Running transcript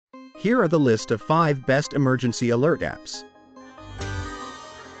Here are the list of 5 best emergency alert apps.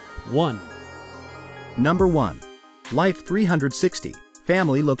 1. Number 1. Life 360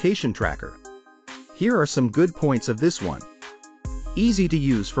 Family Location Tracker. Here are some good points of this one. Easy to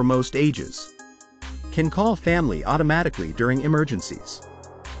use for most ages. Can call family automatically during emergencies.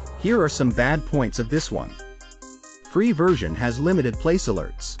 Here are some bad points of this one. Free version has limited place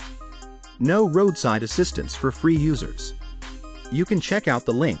alerts. No roadside assistance for free users. You can check out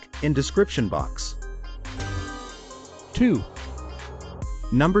the link in description box. 2.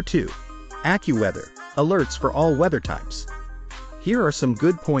 Number 2. AccuWeather Alerts for all weather types. Here are some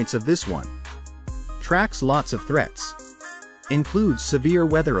good points of this one. Tracks lots of threats. Includes severe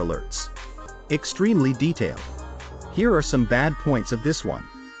weather alerts. Extremely detailed. Here are some bad points of this one.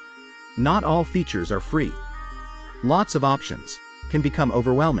 Not all features are free. Lots of options can become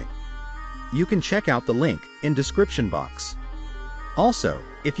overwhelming. You can check out the link in description box. Also,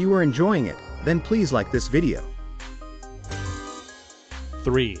 if you are enjoying it, then please like this video.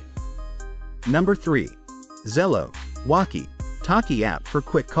 3. Number 3. Zello Walkie-Talkie app for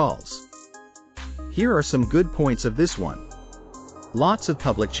quick calls. Here are some good points of this one. Lots of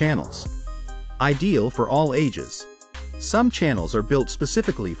public channels. Ideal for all ages. Some channels are built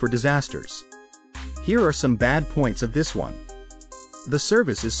specifically for disasters. Here are some bad points of this one. The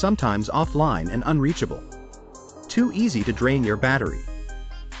service is sometimes offline and unreachable. Too easy to drain your battery.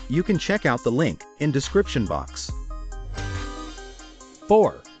 You can check out the link in description box.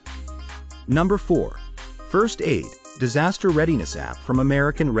 4. Number 4. First Aid Disaster Readiness app from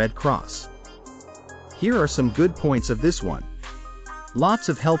American Red Cross. Here are some good points of this one. Lots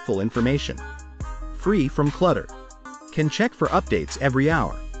of helpful information. Free from clutter. Can check for updates every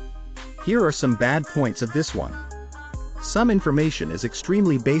hour. Here are some bad points of this one. Some information is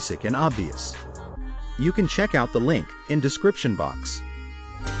extremely basic and obvious. You can check out the link in description box.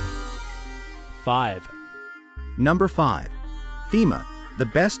 5. Number 5. FEMA, the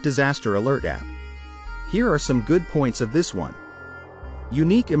best disaster alert app. Here are some good points of this one.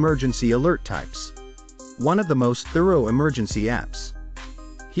 Unique emergency alert types. One of the most thorough emergency apps.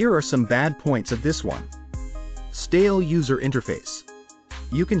 Here are some bad points of this one. Stale user interface.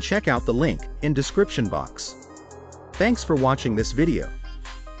 You can check out the link in description box. Thanks for watching this video.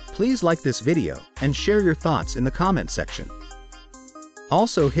 Please like this video and share your thoughts in the comment section.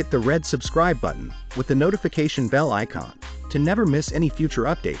 Also hit the red subscribe button with the notification bell icon to never miss any future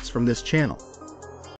updates from this channel.